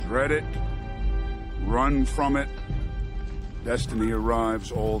Dread it, run from it, destiny arrives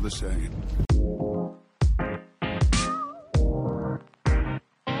all the same.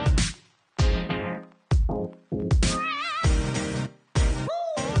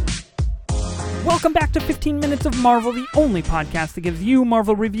 Welcome back to 15 Minutes of Marvel, the only podcast that gives you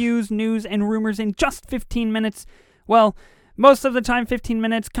Marvel reviews, news, and rumors in just 15 minutes. Well, most of the time 15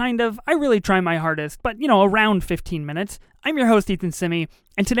 minutes, kind of. I really try my hardest, but, around 15 minutes. I'm your host, Ethan Simi,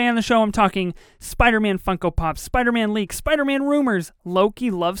 and today on the show I'm talking Spider-Man Funko Pops, Spider-Man leaks, Spider-Man rumors,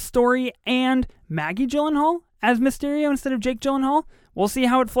 Loki love story, and Maggie Gyllenhaal as Mysterio instead of Jake Gyllenhaal. We'll see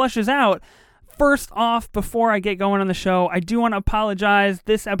how it fleshes out. First off, before I get going on the show, I do want to apologize.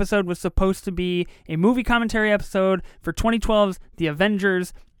 This episode was supposed to be a movie commentary episode for 2012's The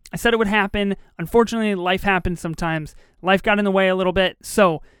Avengers. I said it would happen. Unfortunately, life happens sometimes. Life got in the way a little bit.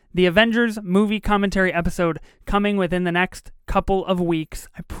 So, The Avengers movie commentary episode coming within the next couple of weeks.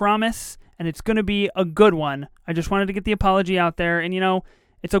 I promise, and it's going to be a good one. I just wanted to get the apology out there, and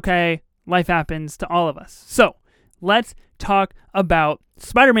it's okay. Life happens to all of us. So, let's talk about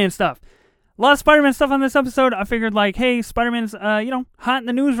Spider-Man stuff. A lot of Spider-Man stuff on this episode. I figured, hey, Spider-Man's, hot in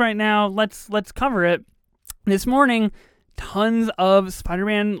the news right now. Let's cover it. This morning, tons of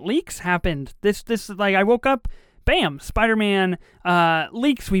Spider-Man leaks happened. I woke up, bam, Spider-Man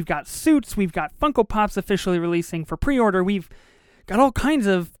leaks. We've got suits. We've got Funko Pops officially releasing for pre-order. We've got all kinds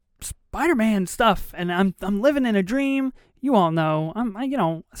of Spider-Man stuff, and I'm living in a dream. You all know,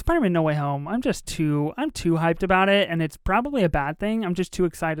 Spider-Man No Way Home. I'm too hyped about it, and it's probably a bad thing. I'm just too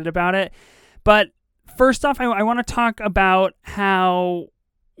excited about it. But first off, I want to talk about how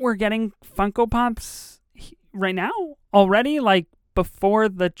we're getting Funko Pops right now already, before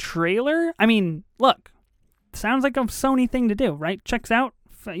the trailer. I mean, look, sounds like a Sony thing to do, right? Checks out,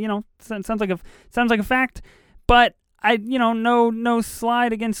 sounds like a fact. But no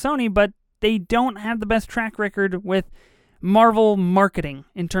slide against Sony, but they don't have the best track record with Marvel marketing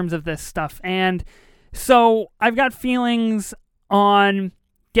in terms of this stuff. And so I've got feelings on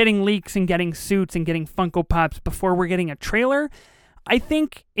getting leaks and getting suits and getting Funko Pops before we're getting a trailer. I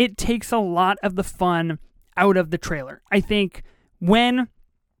think it takes a lot of the fun out of the trailer. I think when,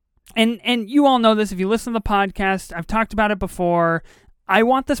 and you all know this if you listen to the podcast, I've talked about it before, I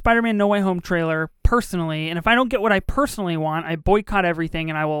want the Spider-Man No Way Home trailer personally, and if I don't get what I personally want, I boycott everything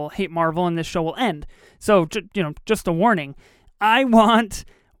and I will hate Marvel and this show will end. So, just a warning. I want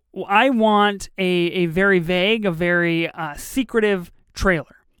a very vague, a very secretive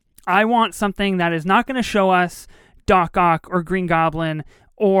trailer. I want something that is not going to show us Doc Ock or Green Goblin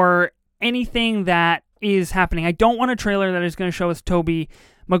or anything that is happening. I don't want a trailer that is going to show us Tobey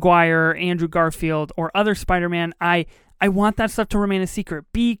Maguire, Andrew Garfield, or other Spider-Man. I want that stuff to remain a secret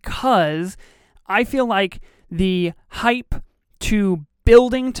because I feel like the hype to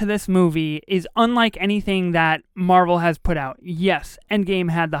building to this movie is unlike anything that Marvel has put out. Yes, Endgame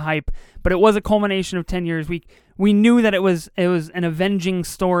had the hype, but it was a culmination of 10 years. We knew that it was an avenging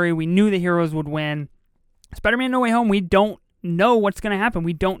story. We knew the heroes would win. Spider-Man No Way Home, we don't know what's going to happen.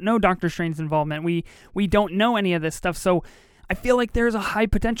 We don't know Doctor Strange's involvement. We don't know any of this stuff. So I feel like there's a high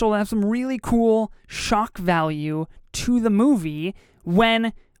potential to have some really cool shock value to the movie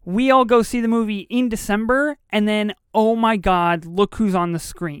when we all go see the movie in December and then, oh my God, look who's on the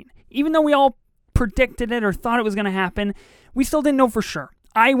screen. Even though we all predicted it or thought it was going to happen, we still didn't know for sure.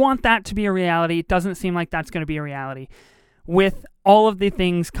 I want that to be a reality. It doesn't seem like that's going to be a reality with all of the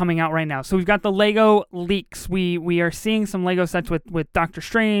things coming out right now. So we've got the Lego leaks. We are seeing some Lego sets with Doctor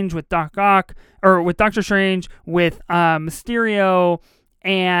Strange, with Doc Ock, or with Doctor Strange, with Mysterio,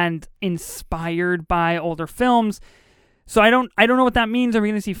 and inspired by older films. So I don't know what that means. Are we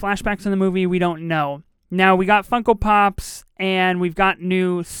going to see flashbacks in the movie? We don't know. Now we got Funko Pops and we've got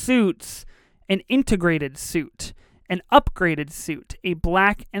new suits, an integrated suit, an upgraded suit, a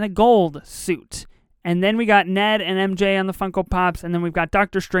black and a gold suit. And then we got Ned and MJ on the Funko Pops, and then we've got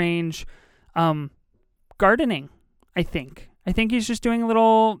Doctor Strange gardening, I think. I think he's just doing a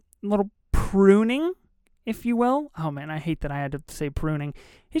little pruning, if you will. Oh man, I hate that I had to say pruning.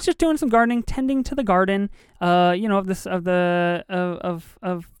 He's just doing some gardening, tending to the garden, of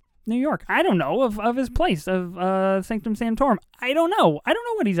New York. I don't know, of his place, of Sanctum Sanctorum. I don't know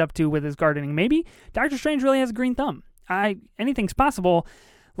what he's up to with his gardening. Maybe Doctor Strange really has a green thumb. Anything's possible.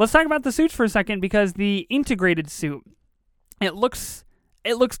 Let's talk about the suits for a second, because the integrated suit, it looks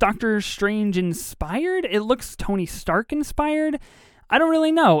Doctor Strange inspired. It looks Tony Stark inspired. I don't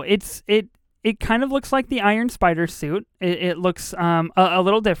really know. It kind of looks like the Iron Spider suit. It looks a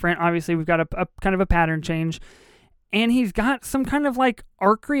little different. Obviously, we've got a kind of a pattern change. And he's got some kind of like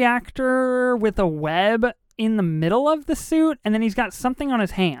arc reactor with a web in the middle of the suit, and then he's got something on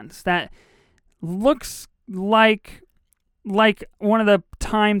his hands that looks like one of the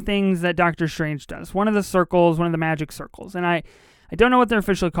time things that Doctor Strange does. One of the circles, one of the magic circles. And I don't know what they're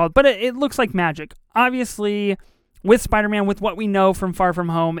officially called, but it looks like magic. Obviously, with Spider-Man, with what we know from Far From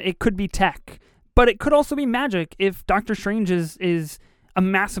Home, it could be tech. But it could also be magic if Doctor Strange is a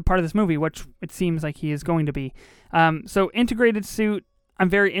massive part of this movie, which it seems like he is going to be. So integrated suit, I'm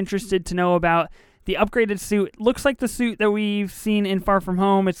very interested to know about. The upgraded suit looks like the suit that we've seen in Far From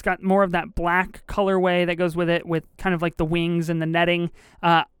Home. It's got more of that black colorway that goes with it, with kind of like the wings and the netting.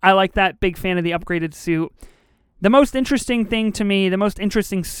 I like that. Big fan of the upgraded suit. The most interesting thing to me, the most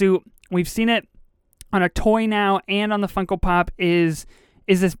interesting suit, we've seen it on a toy now and on the Funko Pop, is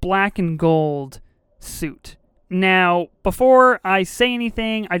this black and gold suit. Now, before I say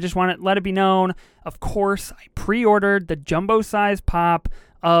anything, I just want to let it be known, of course, I pre-ordered the jumbo-size pop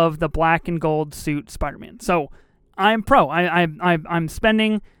of the black and gold suit Spider-Man. So I'm pro. I'm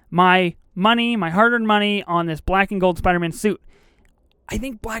spending my money, my hard-earned money, on this black and gold Spider-Man suit. I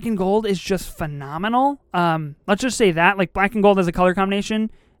think black and gold is just phenomenal. Let's just say that, like, black and gold as a color combination,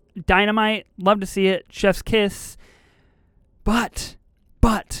 dynamite. Love to see it. Chef's kiss. But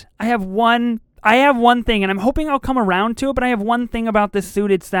I have one thing, and I'm hoping I'll come around to it. But I have one thing about this suit.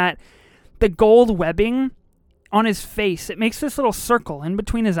 It's that the gold webbing on his face, it makes this little circle in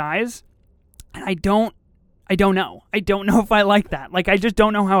between his eyes, and I don't know if I like that. Like, I just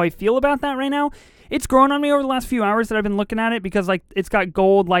don't know how I feel about that right now. It's grown on me over the last few hours that I've been looking at it, because, like, it's got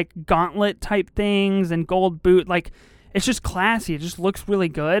gold, like, gauntlet type things and gold boot. Like, it's just classy. It just looks really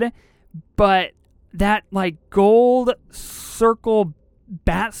good. But that, like, gold circle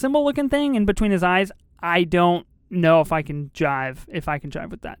bat symbol looking thing in between his eyes, I don't know if I can jive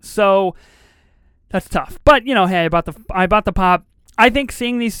with that. So that's tough. But, you know, hey, I bought the pop. I think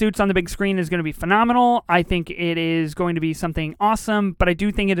seeing these suits on the big screen is going to be phenomenal. I think it is going to be something awesome, but I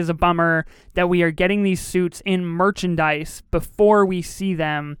do think it is a bummer that we are getting these suits in merchandise before we see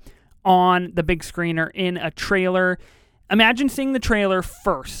them on the big screen or in a trailer. Imagine seeing the trailer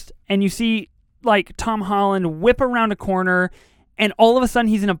first, and you see, like, Tom Holland whip around a corner, and all of a sudden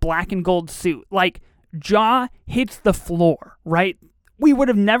he's in a black and gold suit. Like, jaw hits the floor, right? We would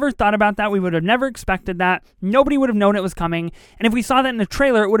have never thought about that. We would have never expected that. Nobody would have known it was coming. And if we saw that in a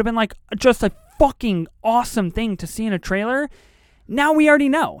trailer, it would have been like just a fucking awesome thing to see in a trailer. Now we already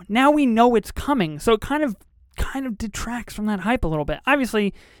know. Now we know it's coming. So it kind of detracts from that hype a little bit.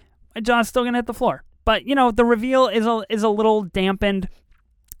 Obviously, my jaw's still going to hit the floor. But, you know, the reveal is a little dampened.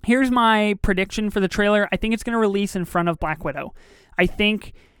 Here's my prediction for the trailer. I think it's going to release in front of Black Widow. I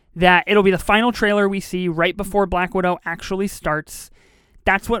think that it'll be the final trailer we see right before Black Widow actually starts.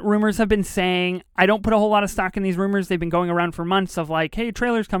 That's what rumors have been saying. I don't put a whole lot of stock in these rumors. They've been going around for months of like, hey,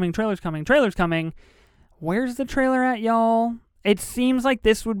 trailer's coming. Where's the trailer at, y'all? It seems like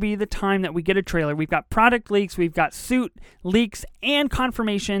this would be the time that we get a trailer. We've got product leaks, we've got suit leaks, and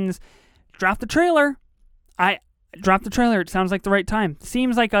confirmations. Drop the trailer. Drop the trailer. It sounds like the right time.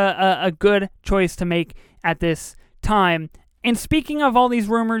 Seems like a good choice to make at this time. And speaking of all these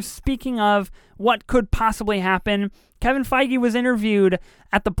rumors, speaking of what could possibly happen, Kevin Feige was interviewed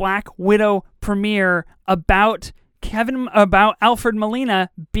at the Black Widow premiere about Alfred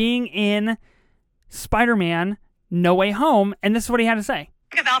Molina being in Spider-Man No Way Home, and this is what he had to say.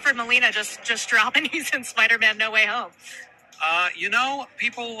 Of Alfred Molina just dropping he's in Spider-Man No Way Home. You know,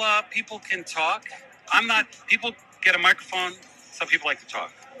 people can talk. People get a microphone. Some people like to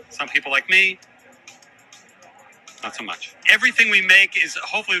talk. Some people like me, not so much. Everything we make is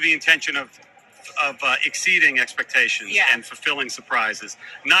hopefully the intention of exceeding expectations and fulfilling surprises.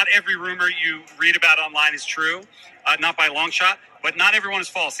 Not every rumor you read about online is true, not by a long shot, but not everyone is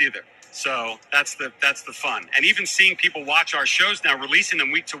false either. So that's the fun. And even seeing people watch our shows now, releasing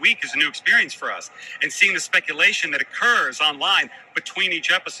them week to week, is a new experience for us. And seeing the speculation that occurs online between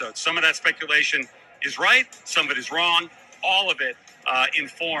each episode. Some of that speculation is right, some of it is wrong. All of it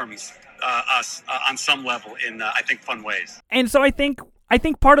informs us on some level in, I think, fun ways. And so I think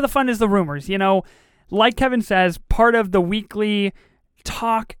part of the fun is the rumors. You know, like Kevin says, part of the weekly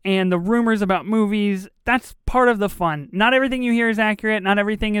talk and the rumors about movies, that's part of the fun. Not everything you hear is accurate. Not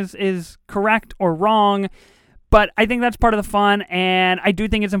everything is correct or wrong. But I think that's part of the fun, and I do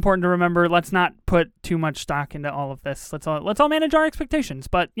think it's important to remember, let's not put too much stock into all of this. Let's all manage our expectations.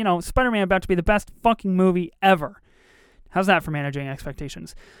 But, you know, Spider-Man about to be the best fucking movie ever. How's that for managing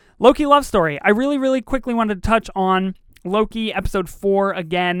expectations? Loki Love Story. I really, really quickly wanted to touch on Loki episode 4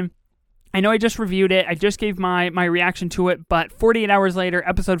 again. I know I just reviewed it. I just gave my reaction to it, but 48 hours later,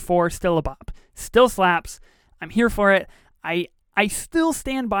 episode 4, still a bop. Still slaps. I'm here for it. I still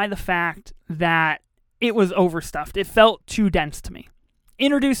stand by the fact that it was overstuffed. It felt too dense to me.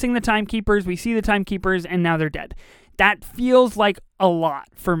 Introducing the timekeepers, we see the timekeepers, and now they're dead. That feels like a lot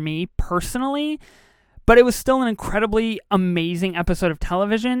for me personally, but it was still an incredibly amazing episode of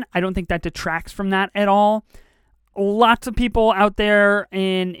television. I don't think that detracts from that at all. Lots of people out there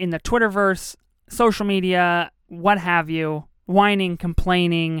in the Twitterverse, social media, what have you, whining,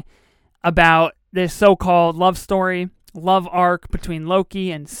 complaining about this so-called love story, love arc between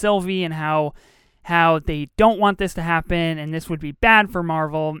Loki and Sylvie, and how they don't want this to happen and this would be bad for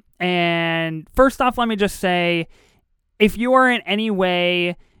Marvel. And first off, let me just say, if you are in any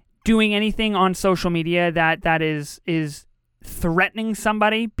way doing anything on social media that is threatening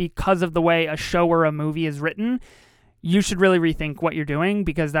somebody because of the way a show or a movie is written, you should really rethink what you're doing,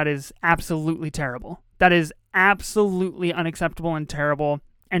 because that is absolutely terrible. That is absolutely unacceptable and terrible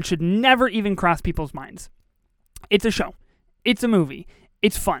and should never even cross people's minds. It's a show. It's a movie.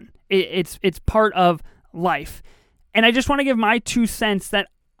 It's fun. It's part of life. And I just want to give my 2 cents that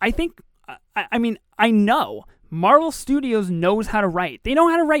I think, I know Marvel Studios knows how to write. They know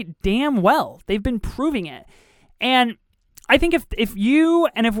how to write damn well. They've been proving it. And I think if you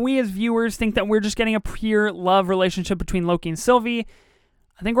and if we as viewers think that we're just getting a pure love relationship between Loki and Sylvie,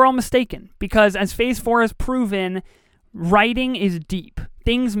 I think we're all mistaken. Because as Phase 4 has proven, writing is deep.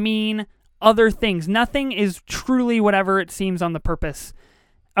 Things mean other things. Nothing is truly whatever it seems on the purpose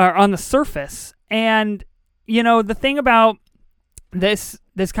or on the surface. And, the thing about this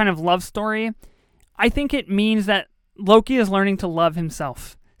kind of love story, I think it means that Loki is learning to love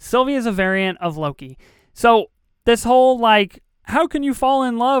himself. Sylvie is a variant of Loki. So this whole, how can you fall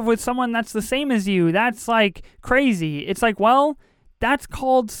in love with someone that's the same as you? That's, crazy. It's well, that's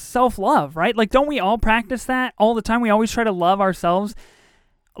called self-love, right? Don't we all practice that all the time? We always try to love ourselves.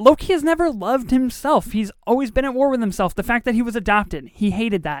 Loki has never loved himself. He's always been at war with himself. The fact that he was adopted, he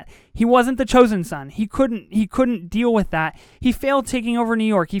hated that. He wasn't the chosen son. He couldn't deal with that. He failed taking over New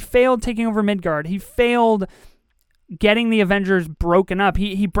York. He failed taking over Midgard. He failed getting the Avengers broken up.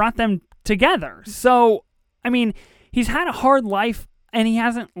 He brought them together. So, he's had a hard life and he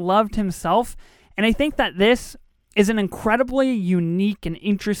hasn't loved himself. And I think that this is an incredibly unique and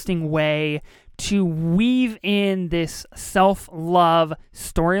interesting way to weave in this self-love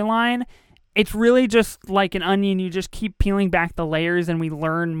storyline. It's really just like an onion. You just keep peeling back the layers and we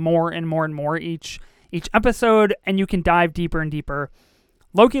learn more and more and more each episode, and you can dive deeper and deeper.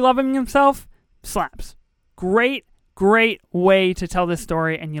 Loki loving himself slaps. Great way to tell this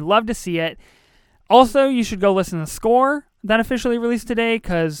story, and you love to see it. Also, you should go listen to the score that officially released today,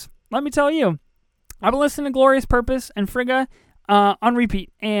 because let me tell you, I've been listening to Glorious Purpose and Frigga on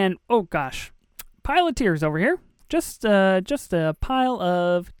repeat, and oh gosh, pile of tears over here. Just a pile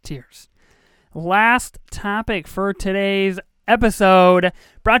of tears. Last topic for today's episode,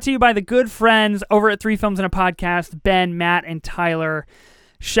 brought to you by the good friends over at 3 Films and a Podcast, Ben, Matt, and Tyler.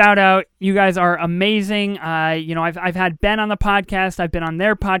 Shout out, you guys are amazing. I've had Ben on the podcast. I've been on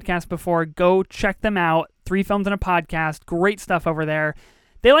their podcast before. Go check them out. 3 Films and a Podcast. Great stuff over there.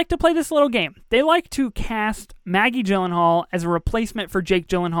 They like to play this little game. They like to cast Maggie Gyllenhaal as a replacement for Jake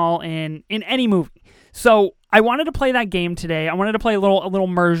Gyllenhaal in any movie. So I wanted to play that game today. I wanted to play a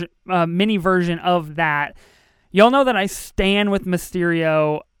little mini version of that. Y'all know that I stan with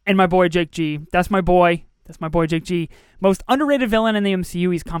Mysterio and my boy Jake G. That's my boy Jake G. Most underrated villain in the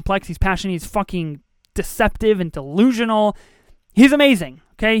MCU. He's complex, he's passionate, he's fucking deceptive and delusional. He's amazing,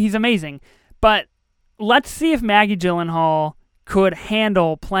 okay? He's amazing. But let's see if Maggie Gyllenhaal could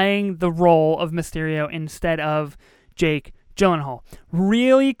handle playing the role of Mysterio instead of Jake Gyllenhaal.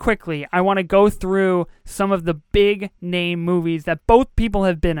 Really quickly, I want to go through some of the big name movies that both people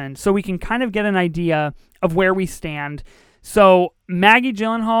have been in so we can kind of get an idea of where we stand. So Maggie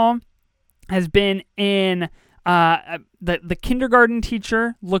Gyllenhaal has been in the Kindergarten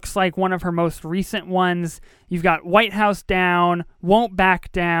Teacher, looks like one of her most recent ones. You've got White House Down, Won't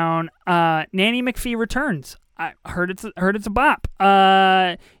Back Down, Nanny McPhee Returns. I heard it's a bop.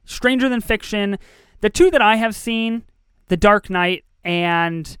 Stranger Than Fiction. The 2 that I have seen, The Dark Knight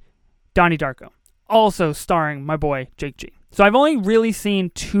and Donnie Darko, also starring my boy Jake G. So I've only really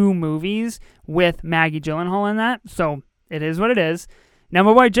seen 2 movies with Maggie Gyllenhaal in that, so it is what it is. Now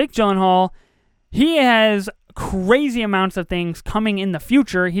my boy Jake Gyllenhaal, he has crazy amounts of things coming in the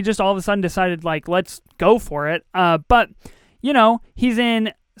future. He just all of a sudden decided, let's go for it. But, he's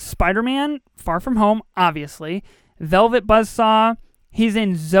in Spider-Man, Far From Home, obviously. Velvet Buzzsaw. He's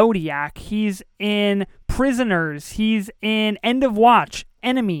in Zodiac. He's in Prisoners. He's in End of Watch,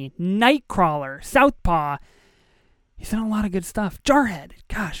 Enemy, Nightcrawler, Southpaw. He's in a lot of good stuff. Jarhead.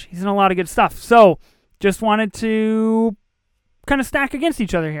 Gosh, he's in a lot of good stuff. So, just wanted to kind of stack against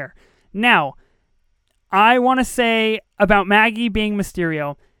each other here. Now, I want to say about Maggie being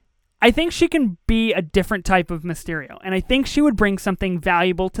Mysterio, I think she can be a different type of Mysterio, and I think she would bring something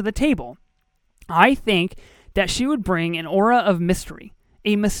valuable to the table. I think that she would bring an aura of mystery,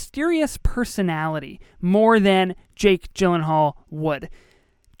 a mysterious personality, more than Jake Gyllenhaal would.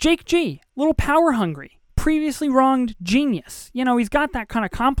 Jake G, a little power hungry, previously wronged genius. You know, he's got that kind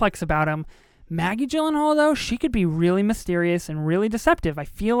of complex about him. Maggie Gyllenhaal, though, she could be really mysterious and really deceptive. I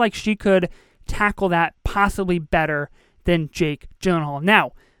feel like she could tackle that possibly better than Jake Gyllenhaal.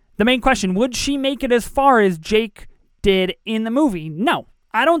 Now, the main question, would she make it as far as Jake did in the movie? No.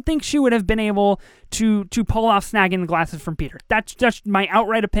 I don't think she would have been able to pull off snagging the glasses from Peter. That's just my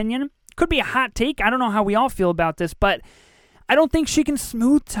outright opinion. Could be a hot take. I don't know how we all feel about this, but I don't think she can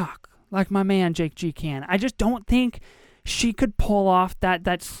smooth talk like my man Jake G can. I just don't think she could pull off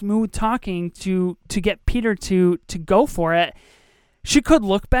that smooth talking to get Peter to go for it. She could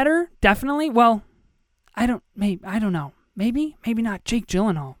look better, definitely. Well, I don't know. Maybe not. Jake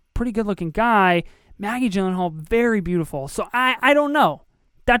Gyllenhaal, pretty good looking guy. Maggie Gyllenhaal, very beautiful. So I don't know.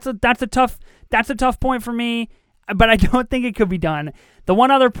 That's a tough point for me, but I don't think it could be done. The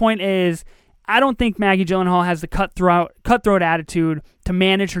one other point is I don't think Maggie Gyllenhaal has the cutthroat attitude to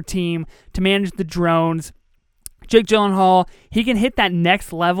manage her team, to manage the drones. Jake Gyllenhaal, he can hit that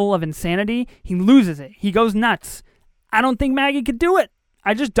next level of insanity. He loses it. He goes nuts. I don't think Maggie could do it.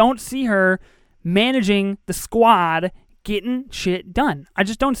 I just don't see her managing the squad, getting shit done. I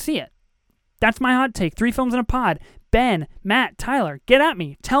just don't see it. That's my hot take. 3 films in a pod. Ben, Matt, Tyler, get at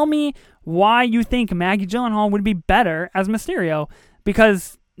me. Tell me why you think Maggie Gyllenhaal would be better as Mysterio,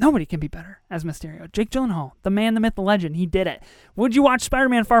 because nobody can be better as Mysterio. Jake Gyllenhaal, the man, the myth, the legend, he did it. Would you watch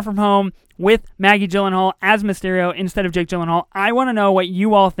Spider-Man Far From Home with Maggie Gyllenhaal as Mysterio instead of Jake Gyllenhaal? I want to know what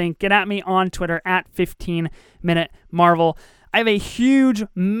you all think. Get at me on Twitter at 15Minute Marvel. I have a huge,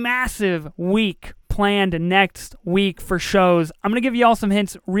 massive week planned next week for shows. I'm going to give you all some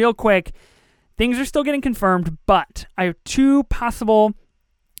hints real quick. Things are still getting confirmed, but I have 2 possible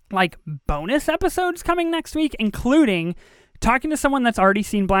bonus episodes coming next week, including talking to someone that's already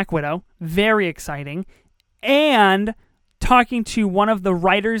seen Black Widow, very exciting, and talking to one of the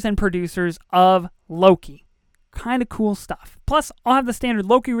writers and producers of Loki. Kind of cool stuff. Plus, I'll have the standard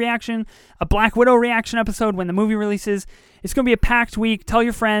Loki reaction, a Black Widow reaction episode when the movie releases. It's going to be a packed week. Tell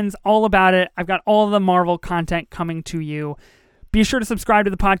your friends all about it. I've got all of the Marvel content coming to you. Be sure to subscribe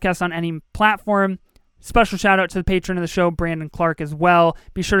to the podcast on any platform. Special shout out to the patron of the show, Brandon Clark, as well.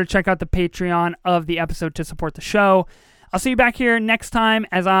 Be sure to check out the Patreon of the episode to support the show. I'll see you back here next time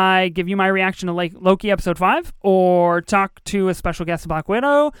as I give you my reaction to Loki Episode 5, or talk to a special guest about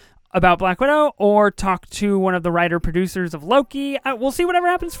Black Widow, or talk to one of the writer-producers of Loki. We'll see whatever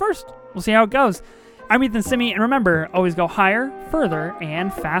happens first. We'll see how it goes. I'm Ethan Simi, and remember, always go higher, further,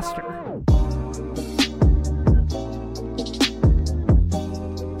 and faster.